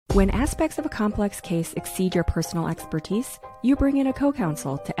When aspects of a complex case exceed your personal expertise, you bring in a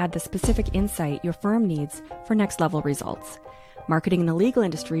co-counsel to add the specific insight your firm needs for next-level results. Marketing in the legal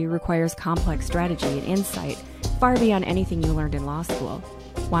industry requires complex strategy and insight far beyond anything you learned in law school.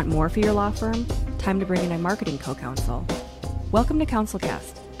 Want more for your law firm? Time to bring in a marketing co-counsel. Welcome to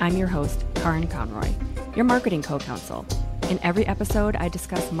CounselCast. I'm your host, Karin Conroy, your marketing co-counsel. In every episode, I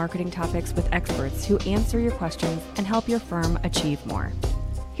discuss marketing topics with experts who answer your questions and help your firm achieve more.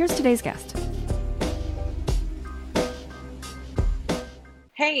 Here's today's guest.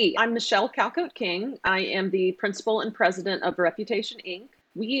 Hey, I'm Michelle Calcote King. I am the principal and president of Reputation Inc.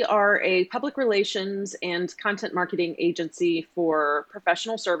 We are a public relations and content marketing agency for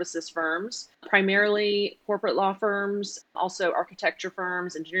professional services firms, primarily corporate law firms, also architecture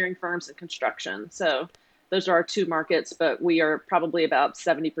firms, engineering firms, and construction. So those are our two markets, but we are probably about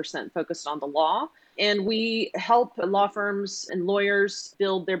 70% focused on the law. And we help law firms and lawyers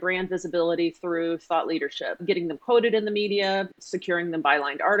build their brand visibility through thought leadership, getting them quoted in the media, securing them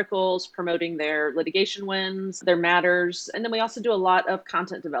bylined articles, promoting their litigation wins, their matters. And then we also do a lot of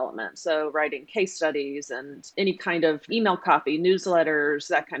content development. So writing case studies and any kind of email copy, newsletters,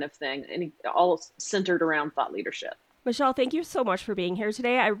 that kind of thing, all centered around thought leadership. Michelle, thank you so much for being here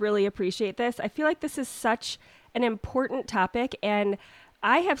today. I really appreciate this. I feel like this is such an important topic, and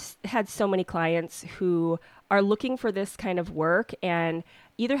I have had so many clients who are looking for this kind of work and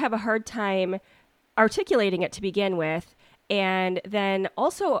either have a hard time articulating it to begin with, and then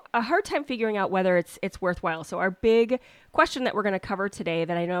also a hard time figuring out whether it's worthwhile. So our big question that we're going to cover today,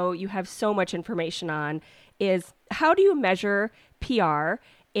 that I know you have so much information on, is how do you measure PR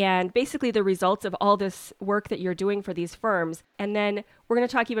and basically the results of all this work that you're doing for these firms? And then we're going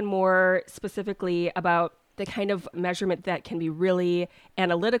to talk even more specifically about the kind of measurement that can be really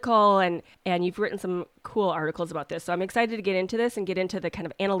analytical, and you've written some cool articles about this. So I'm excited to get into this and get into the kind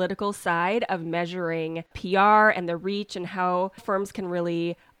of analytical side of measuring PR and the reach and how firms can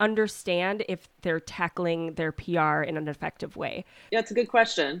really understand if they're tackling their PR in an effective way. Yeah, it's a good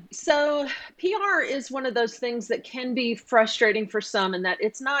question. So PR is one of those things that can be frustrating for some, in that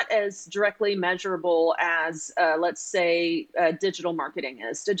it's not as directly measurable as, let's say, digital marketing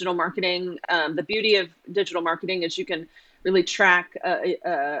is. Digital marketing, the beauty of digital marketing is you can really track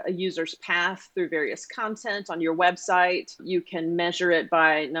a user's path through various content on your website. You can measure it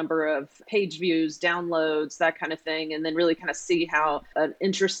by number of page views, downloads, that kind of thing, and then really kind of see how an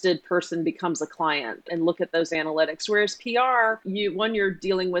interested person becomes a client and look at those analytics. Whereas PR, you're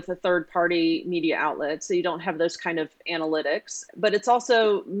dealing with a third-party media outlet, so you don't have those kind of analytics. But it's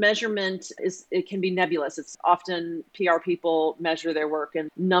also measurement it can be nebulous. It's often PR people measure their work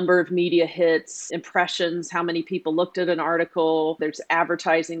in number of media hits, impressions, how many people looked at an article, there's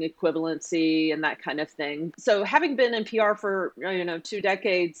advertising equivalency and that kind of thing. So having been in PR for 2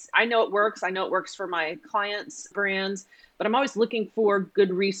 decades, I know it works. I know it works for my clients' brands, but I'm always looking for good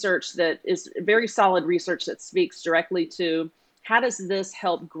research that is very solid research that speaks directly to how does this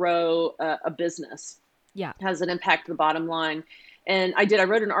help grow a business? Yeah. How does it impact the bottom line? And I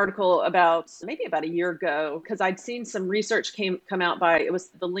wrote an article about a year ago, because I'd seen some research come out by, it was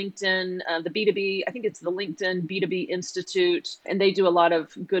the LinkedIn, the B2B, I think it's the LinkedIn B2B Institute, and they do a lot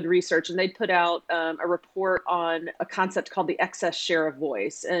of good research. And they put out a report on a concept called the excess share of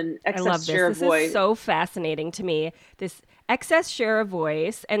voice. And excess share of voice. This is so fascinating to me, this excess share of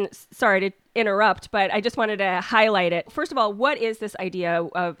voice. And sorry to interrupt, but I just wanted to highlight it. First of all, what is this idea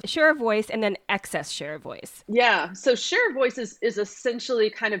of share of voice and then excess share of voice? Yeah. So share of voice is essentially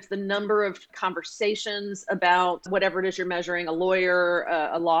kind of the number of conversations about whatever it is you're measuring, a lawyer,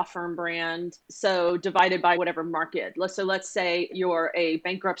 a law firm brand. So divided by whatever market. So let's say you're a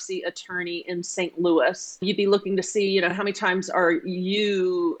bankruptcy attorney in St. Louis. You'd be looking to see, how many times are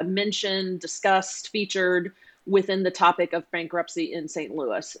you mentioned, discussed, featured within the topic of bankruptcy in St.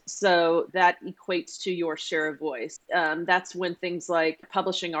 Louis. So that equates to your share of voice. That's when things like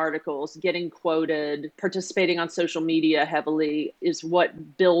publishing articles, getting quoted, participating on social media heavily is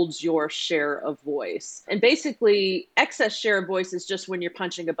what builds your share of voice. And basically, excess share of voice is just when you're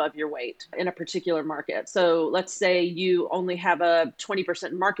punching above your weight in a particular market. So let's say you only have a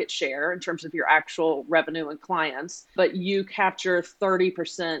 20% market share in terms of your actual revenue and clients, but you capture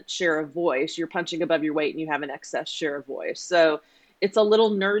 30% share of voice. You're punching above your weight and you have an excess share of voice. So it's a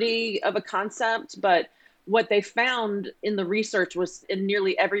little nerdy of a concept, but what they found in the research was in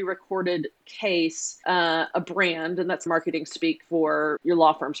nearly every recorded case, a brand, and that's marketing speak for your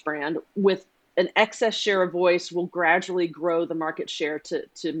law firm's brand, with an excess share of voice will gradually grow the market share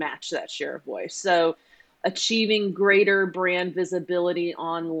to match that share of voice. So achieving greater brand visibility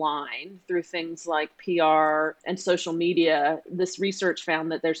online through things like PR and social media, this research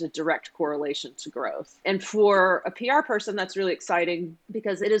found that there's a direct correlation to growth. And for a PR person, that's really exciting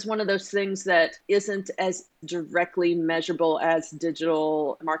because it is one of those things that isn't as directly measurable as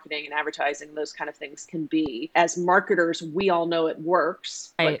digital marketing and advertising, those kind of things can be. As marketers, we all know it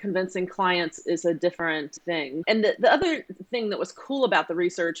works, right, but convincing clients is a different thing. And the other thing that was cool about the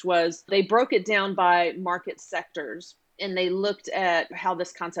research was they broke it down by market sectors. And they looked at how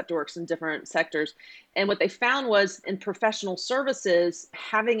this concept works in different sectors. And what they found was in professional services,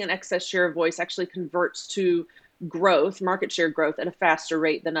 having an excess share of voice actually converts to growth, market share growth at a faster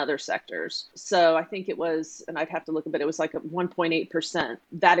rate than other sectors. So I think it was, and I'd have to look at it, it was like a 1.8%.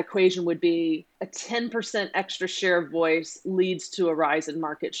 That equation would be a 10% extra share of voice leads to a rise in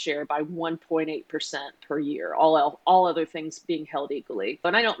market share by 1.8% per year, all other things being held equally.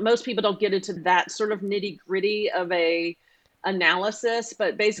 And I know most people don't get into that sort of nitty gritty of a analysis,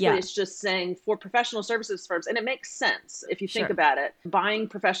 but basically it's just saying for professional services firms, and it makes sense if you think about it, buying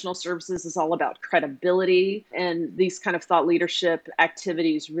professional services is all about credibility, and these kind of thought leadership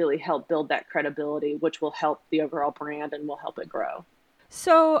activities really help build that credibility, which will help the overall brand and will help it grow.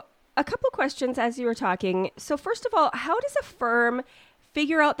 So a couple questions as you were talking. So first of all, how does a firm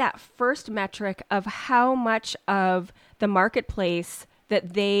figure out that first metric of how much of the marketplace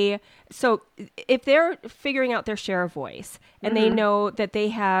that so if they're figuring out their share of voice and they know that they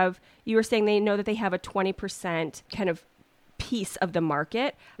have, you were saying they know that they have a 20% kind of piece of the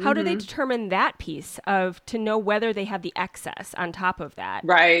market, how do they determine that piece to know whether they have the excess on top of that?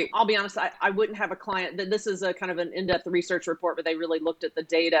 Right. I'll be honest, I wouldn't have a client that this is a kind of an in-depth research report where they really looked at the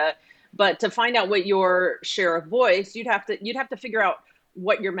data, but to find out what your share of voice, you'd have to figure out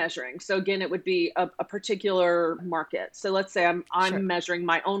what you're measuring. So again, it would be a particular market. So let's say I'm measuring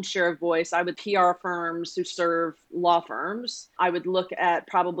my own share of voice. I would PR firms who serve law firms. I would look at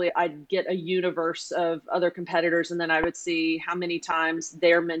I'd get a universe of other competitors, and then I would see how many times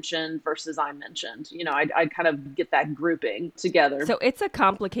they're mentioned versus I'm mentioned. I'd kind of get that grouping together. So it's a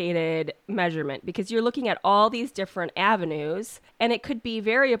complicated measurement because you're looking at all these different avenues, and it could be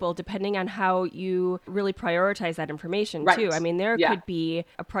variable depending on how you really prioritize that information too. I mean, there could be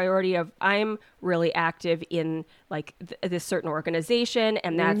a priority of I'm really active in like this certain organization,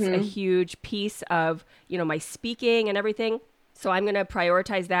 and that's a huge piece of, my speaking and everything. So I'm going to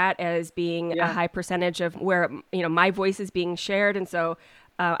prioritize that as being a high percentage of where, my voice is being shared. And so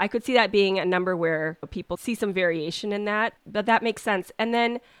I could see that being a number where people see some variation in that, but that makes sense. And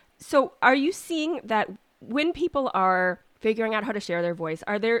then, so are you seeing that when people are figuring out how to share their voice,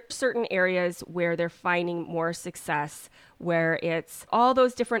 are there certain areas where they're finding more success, where it's all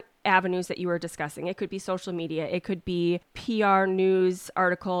those different avenues that you were discussing? It could be social media, it could be PR news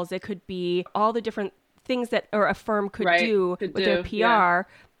articles, it could be all the different things that a firm could do with their PR. Yeah.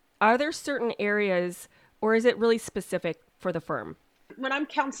 Are there certain areas, or is it really specific for the firm? When I'm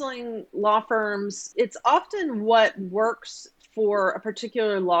counseling law firms, it's often what works for a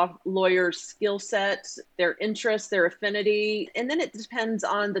particular lawyer's skill set, their interest, their affinity, and then it depends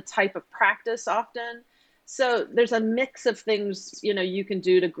on the type of practice often. So there's a mix of things, you can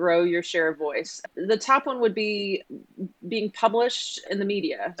do to grow your share of voice. The top one would be being published in the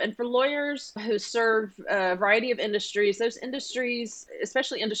media. And for lawyers who serve a variety of industries, those industries,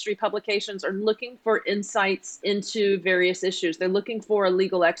 especially industry publications, are looking for insights into various issues. They're looking for a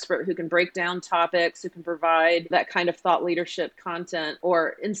legal expert who can break down topics, who can provide that kind of thought leadership content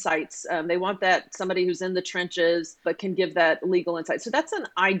or insights. They want somebody who's in the trenches, but can give that legal insight. So that's an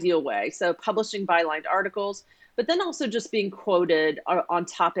ideal way. So publishing bylined articles, but then also just being quoted on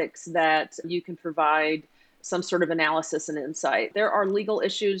topics that you can provide some sort of analysis and insight. There are legal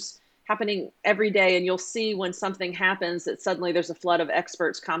issues happening every day, and you'll see when something happens that suddenly there's a flood of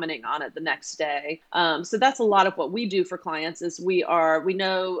experts commenting on it the next day. So that's a lot of what we do for clients is we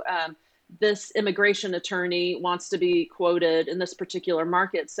know this immigration attorney wants to be quoted in this particular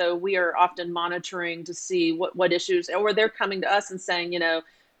market. So we are often monitoring to see what issues, or they're coming to us and saying,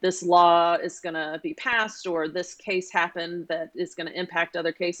 this law is going to be passed, or this case happened that is going to impact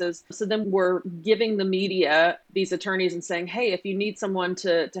other cases. So then we're giving the media these attorneys and saying, hey, if you need someone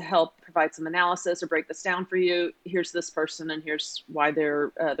to help provide some analysis or break this down for you, here's this person and here's why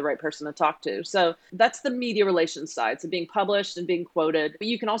they're the right person to talk to. So that's the media relations side. So being published and being quoted. But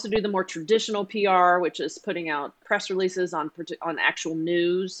you can also do the more traditional PR, which is putting out press releases on actual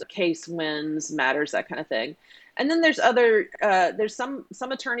news, case wins, matters, that kind of thing. And then there's some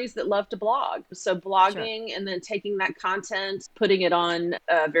attorneys that love to blog. So blogging Sure. and then taking that content, putting it on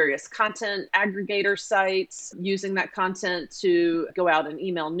various content aggregator sites, using that content to go out and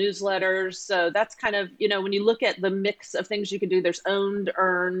email newsletters. So that's kind of, when you look at the mix of things you can do, there's owned,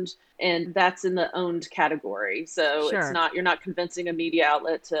 earned, and that's in the owned category. So Sure. you're not convincing a media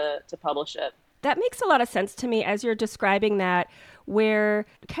outlet to publish it. That makes a lot of sense to me as you're describing that, where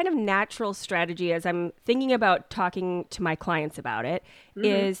kind of natural strategy, as I'm thinking about talking to my clients about it,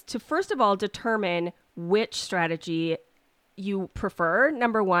 is to first of all determine which strategy you prefer,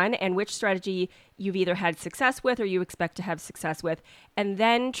 number one, and which strategy you've either had success with or you expect to have success with, and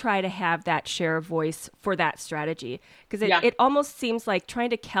then try to have that share of voice for that strategy. Because it almost seems like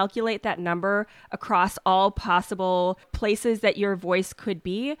trying to calculate that number across all possible places that your voice could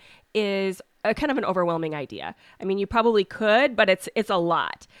be is a kind of an overwhelming idea. I mean, you probably could, but it's a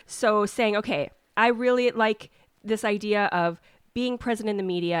lot. So saying, okay, I really like this idea of being present in the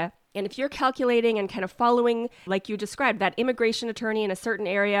media. And if you're calculating and kind of following, like you described, that immigration attorney in a certain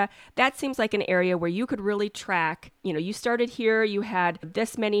area, that seems like an area where you could really track, you started here, you had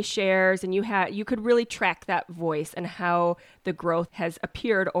this many shares, and you could really track that voice and how the growth has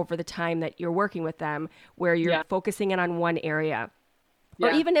appeared over the time that you're working with them, where you're focusing in on one area. Or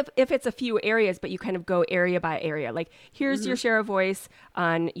even if it's a few areas, but you kind of go area by area. Like, here's your share of voice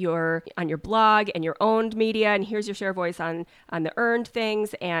on your blog and your owned media, and here's your share of voice on the earned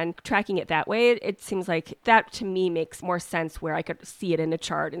things, and tracking it that way. It seems like that to me makes more sense, where I could see it in a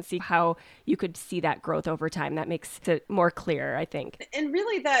chart and see how you could see that growth over time. That makes it more clear, I think. And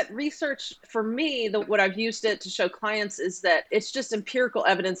really, that research for me, what I've used it to show clients is that it's just empirical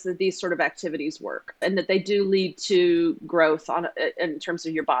evidence that these sort of activities work and that they do lead to growth in terms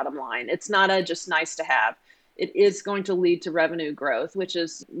of your bottom line. It's not just nice to have. It is going to lead to revenue growth, which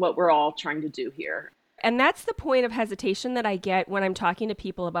is what we're all trying to do here. And that's the point of hesitation that I get when I'm talking to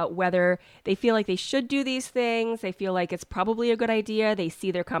people about whether they feel like they should do these things. They feel like it's probably a good idea. They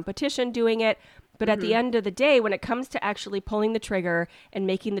see their competition doing it. But at the end of the day, when it comes to actually pulling the trigger and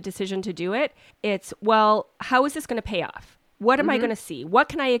making the decision to do it, it's, well, how is this going to pay off? What am I going to see? What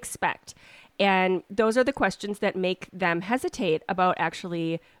can I expect? And those are the questions that make them hesitate about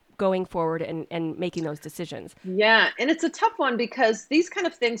actually going forward and making those decisions. Yeah. And it's a tough one because these kind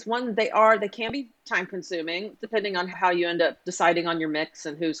of things, one, they can be time consuming depending on how you end up deciding on your mix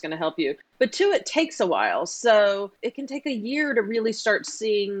and who's going to help you. But two, it takes a while. So it can take a year to really start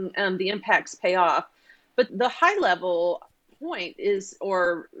seeing the impacts pay off. But the high level point is,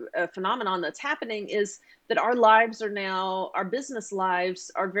 or a phenomenon that's happening, is that our business lives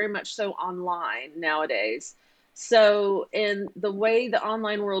are very much so online nowadays. So in the way the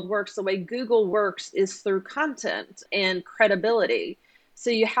online world works, the way Google works is through content and credibility. So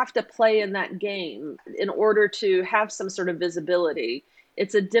you have to play in that game in order to have some sort of visibility.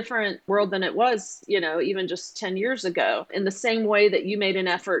 It's a different world than it was, even just 10 years ago. In the same way that you made an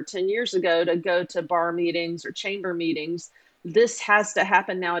effort 10 years ago to go to bar meetings or chamber meetings, this has to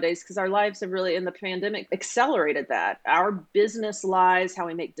happen nowadays because our lives have really, in the pandemic, accelerated that. Our business lives, how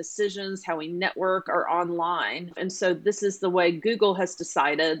we make decisions, how we network are online. And so this is the way Google has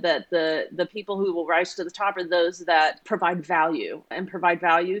decided that the people who will rise to the top are those that provide value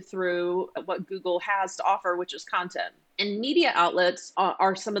through what Google has to offer, which is content. And media outlets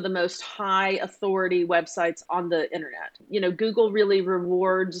are some of the most high authority websites on the internet. Google really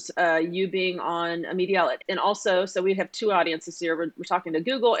rewards you being on a media outlet. And also, so we have two audiences here. We're talking to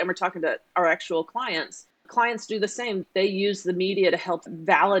Google and we're talking to our actual clients. Clients do the same. They use the media to help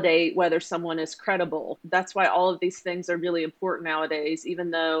validate whether someone is credible. That's why all of these things are really important nowadays,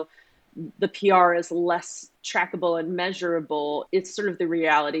 even though the PR is less trackable and measurable. It's sort of the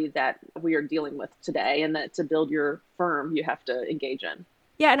reality that we are dealing with today, and that to build your firm, you have to engage in.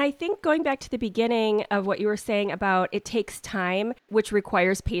 Yeah, and I think going back to the beginning of what you were saying about it takes time, which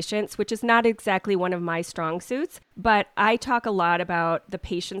requires patience, which is not exactly one of my strong suits, but I talk a lot about the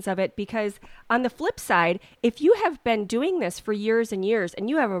patience of it because on the flip side, if you have been doing this for years and years and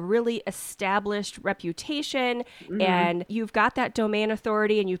you have a really established reputation and you've got that domain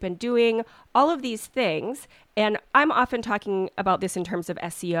authority and you've been doing all of these things, and I'm often talking about this in terms of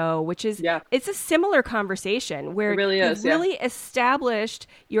SEO, which is, it's a similar conversation where you've really established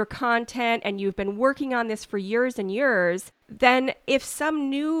your content and you've been working on this for years and years. Then if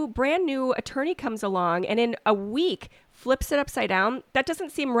some brand new attorney comes along and in a week flips it upside down, that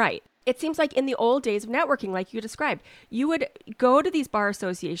doesn't seem right. It seems like in the old days of networking, like you described, you would go to these bar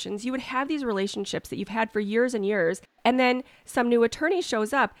associations, you would have these relationships that you've had for years and years, and then some new attorney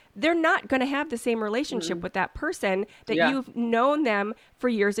shows up. They're not going to have the same relationship with that person that you've known them for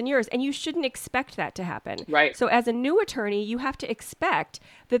years and years, and you shouldn't expect that to happen. Right. So as a new attorney, you have to expect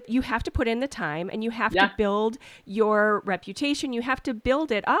that you have to put in the time and you have to build your reputation. You have to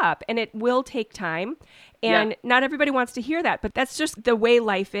build it up, and it will take time. And not everybody wants to hear that, but that's just the way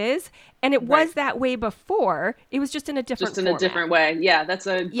life is. And it was that way before. It was just in a different format. A different way. Yeah, that's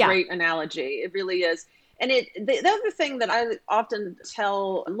a great analogy. It really is. And the other thing that I often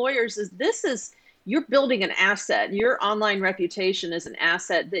tell lawyers is you're building an asset. Your online reputation is an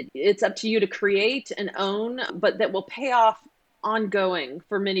asset that it's up to you to create and own, but that will pay off ongoing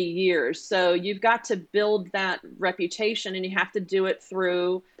for many years. So you've got to build that reputation, and you have to do it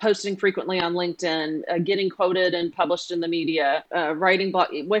through posting frequently on LinkedIn, getting quoted and published in the media, writing blog,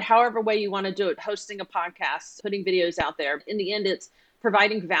 however way you want to do it, hosting a podcast, putting videos out there. In the end, it's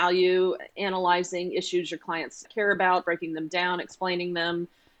providing value, analyzing issues your clients care about, breaking them down, explaining them,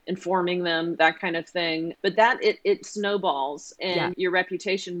 informing them, that kind of thing. But that it snowballs, and your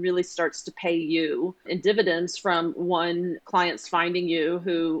reputation really starts to pay you in dividends from clients finding you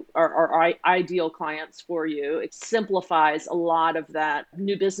who are ideal clients for you. It simplifies a lot of that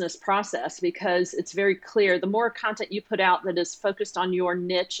new business process because it's very clear. The more content you put out that is focused on your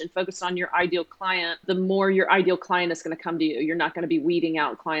niche and focused on your ideal client, the more your ideal client is going to come to you. You're not going to be weeding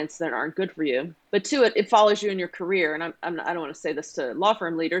out clients that aren't good for you. But two, it follows you in your career. And I don't want to say this to law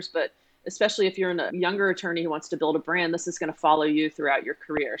firm leaders, but especially if you're a younger attorney who wants to build a brand, this is going to follow you throughout your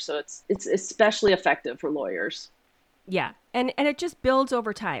career. So it's especially effective for lawyers. Yeah. And it just builds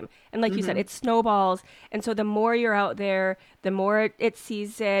over time. And like you said, it snowballs. And so the more you're out there, the more it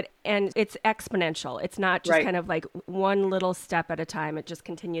sees it, and it's exponential. It's not just kind of like one little step at a time. It just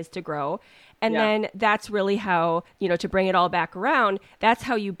continues to grow. And then that's really how, to bring it all back around, that's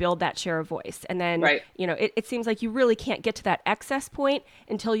how you build that share of voice. And then, it seems like you really can't get to that excess point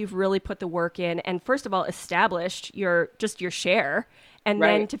until you've really put the work in. And first of all, established your share. And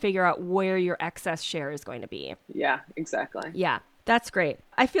then to figure out where your excess share is going to be. Yeah, exactly. Yeah, that's great.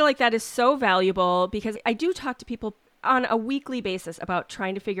 I feel like that is so valuable because I do talk to people on a weekly basis about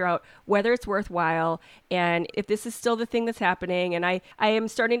trying to figure out whether it's worthwhile and if this is still the thing that's happening. And I am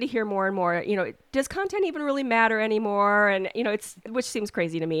starting to hear more and more, does content even really matter anymore? And, which seems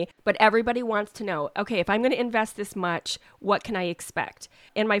crazy to me, but everybody wants to know, okay, if I'm going to invest this much, what can I expect?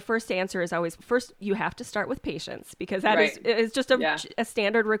 And my first answer is always, first, you have to start with patience because that is just a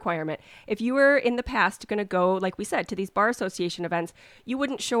standard requirement. If you were in the past going to go, like we said, to these bar association events, you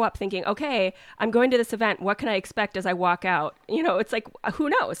wouldn't show up thinking, okay, I'm going to this event. What can I expect as I walk out? It's like, who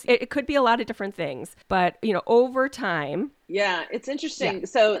knows? It could be a lot of different things, but over time. Yeah, it's interesting. Yeah.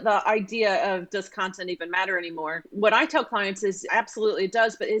 So the idea of does content even matter anymore? What I tell clients is absolutely it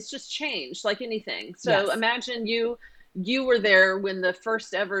does, but it's just changed like anything. So imagine you were there when the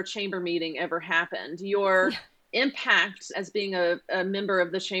first ever chamber meeting ever happened. Your impact as being a member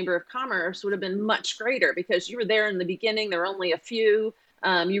of the Chamber of Commerce would have been much greater because you were there in the beginning. There were only a few.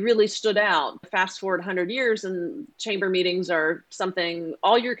 You really stood out. Fast forward 100 years and chamber meetings are something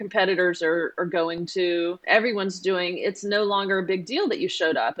all your competitors are going to, everyone's doing. It's no longer a big deal that you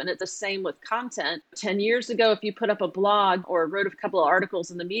showed up. And it's the same with content. 10 years ago, if you put up a blog or wrote a couple of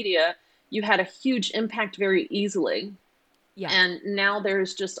articles in the media, you had a huge impact very easily. Yeah. And now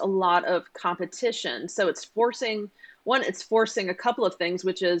there's just a lot of competition. So it's forcing a couple of things,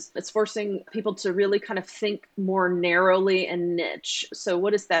 which is it's forcing people to really kind of think more narrowly and niche. So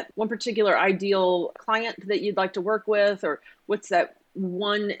what is that one particular ideal client that you'd like to work with? Or what's that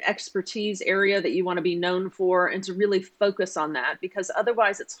one expertise area that you want to be known for? And to really focus on that, because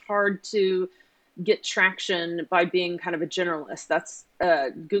otherwise it's hard to get traction by being kind of a generalist. That's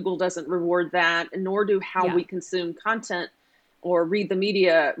Google doesn't reward that, nor do how we consume content or read the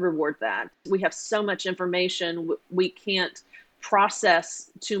media reward that. We have so much information, we can't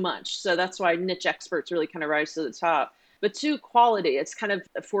process too much. So that's why niche experts really kind of rise to the top. But two, quality, it's kind of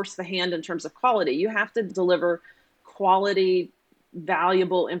force the hand in terms of quality. You have to deliver quality,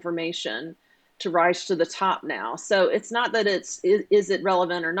 valuable information to rise to the top now. So it's not that is it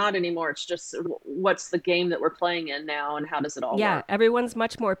relevant or not anymore. It's just what's the game that we're playing in now and how does it all work? Yeah, everyone's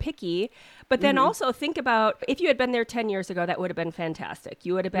much more picky. But then also think about if you had been there 10 years ago, that would have been fantastic.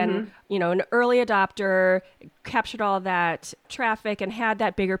 You would have been, an early adopter, captured all that traffic and had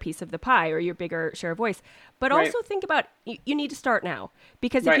that bigger piece of the pie or your bigger share of voice. But also think about you need to start now,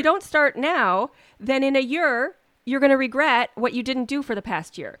 because if you don't start now, then in a year, you're going to regret what you didn't do for the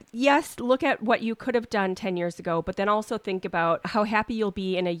past year. Yes, look at what you could have done 10 years ago, but then also think about how happy you'll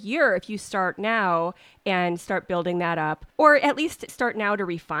be in a year if you start now and start building that up, or at least start now to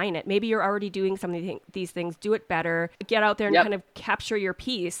refine it. Maybe you're already doing some of these things, do it better, get out there and kind of capture your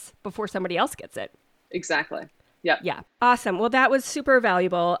piece before somebody else gets it. Exactly. Yep. Yeah. Awesome. Well, that was super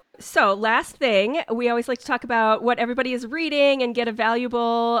valuable. So last thing, we always like to talk about what everybody is reading and get a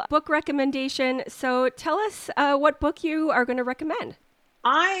valuable book recommendation. So tell us what book you are going to recommend.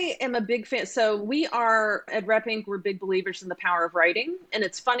 I am a big fan. So we are at Rep Inc. We're big believers in the power of writing. And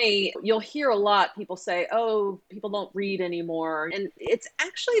it's funny, you'll hear a lot people say, oh, people don't read anymore. And it's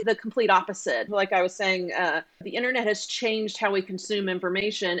actually the complete opposite. Like I was saying, the internet has changed how we consume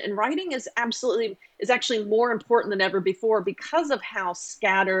information, and writing is actually more important than ever before because of how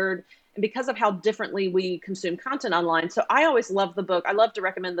scattered and because of how differently we consume content online. So I always love the book. I love to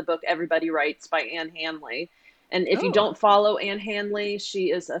recommend the book Everybody Writes by Ann Handley. And if you don't follow Ann Handley,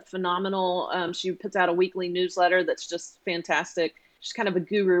 she is a phenomenal, she puts out a weekly newsletter that's just fantastic. She's kind of a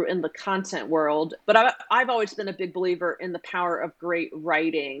guru in the content world. But I've always been a big believer in the power of great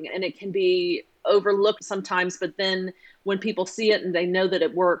writing. And it can be overlooked sometimes, but then when people see it and they know that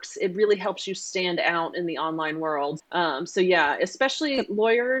it works, it really helps you stand out in the online world. So yeah, especially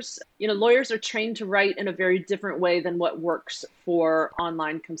lawyers, lawyers are trained to write in a very different way than what works for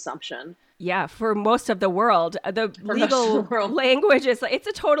online consumption. Yeah, for most of the world, the legal language it's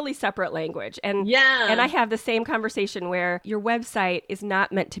a totally separate language. And I have the same conversation where your website is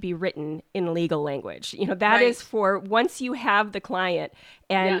not meant to be written in legal language. That is for once you have the client,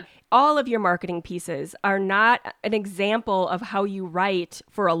 and all of your marketing pieces are not an example of how you write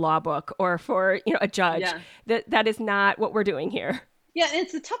for a law book or for a judge. That is not what we're doing here. Yeah, and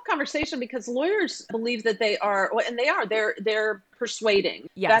it's a tough conversation because lawyers believe that they are, and they're persuading.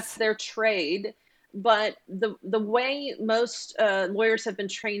 Yes. That's their trade. But the way most lawyers have been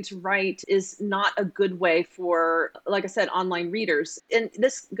trained to write is not a good way for, like I said, online readers. And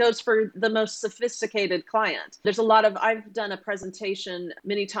this goes for the most sophisticated client. I've done a presentation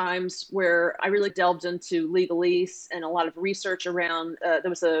many times where I really delved into legalese and a lot of research around, there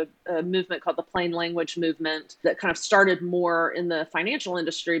was a movement called the plain language movement that kind of started more in the financial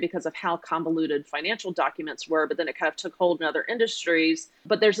industry because of how convoluted financial documents were, but then it kind of took hold in other industries.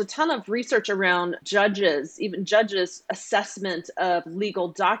 But there's a ton of research around judges' assessment of legal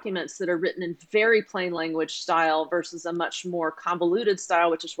documents that are written in very plain language style versus a much more convoluted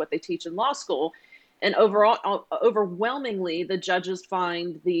style, which is what they teach in law school. And overwhelmingly, the judges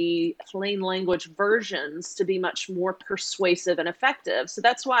find the plain language versions to be much more persuasive and effective. So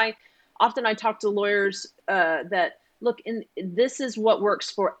that's why often I talk to lawyers that, look, this is what works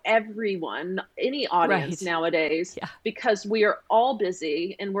for everyone, any audience nowadays, because we are all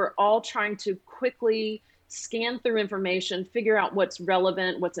busy and we're all trying to quickly scan through information, figure out what's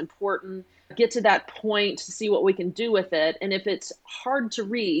relevant, what's important, get to that point to see what we can do with it. And if it's hard to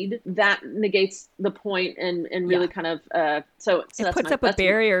read, that negates the point and really kind of, so it puts up a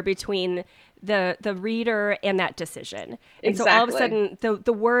barrier between the reader and that decision. And so all of a sudden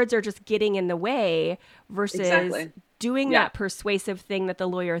the words are just getting in the way versus doing that persuasive thing that the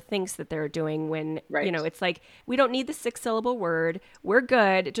lawyer thinks that they're doing when, it's like, we don't need the 6-syllable word. We're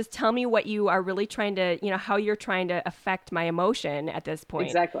good. Just tell me what you are really trying to, how you're trying to affect my emotion at this point.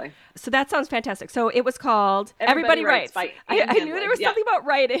 Exactly. So that sounds fantastic. So it was called Everybody Writes. I knew there was something about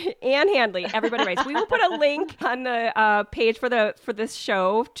writing. Ann Handley, Everybody Writes. We will put a link on the page for this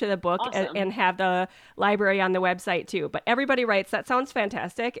show to the book. Awesome. And have the library on the website too. But Everybody Writes, that sounds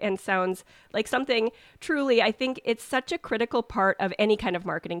fantastic and sounds like something truly, I think it's such a critical part of any kind of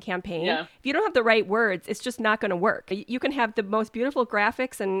marketing campaign. Yeah. If you don't have the right words, it's just not going to work. You can have the most beautiful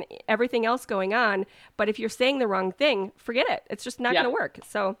graphics and everything else going on, but if you're saying the wrong thing, forget it. It's just not going to work.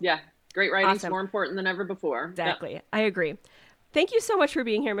 So great writing is more important than ever before. Exactly. I agree. Thank you so much for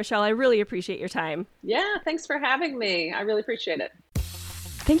being here, Michelle. I really appreciate your time. Yeah, thanks for having me. I really appreciate it.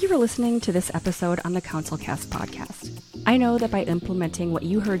 Thank you for listening to this episode on the CounselCast podcast. I know that by implementing what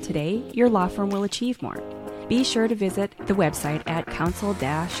you heard today, your law firm will achieve more. Be sure to visit the website at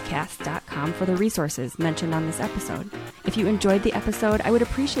counsel-cast.com for the resources mentioned on this episode. If you enjoyed the episode, I would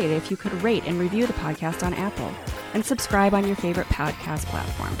appreciate it if you could rate and review the podcast on Apple and subscribe on your favorite podcast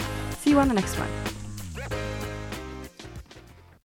platform. See you on the next one.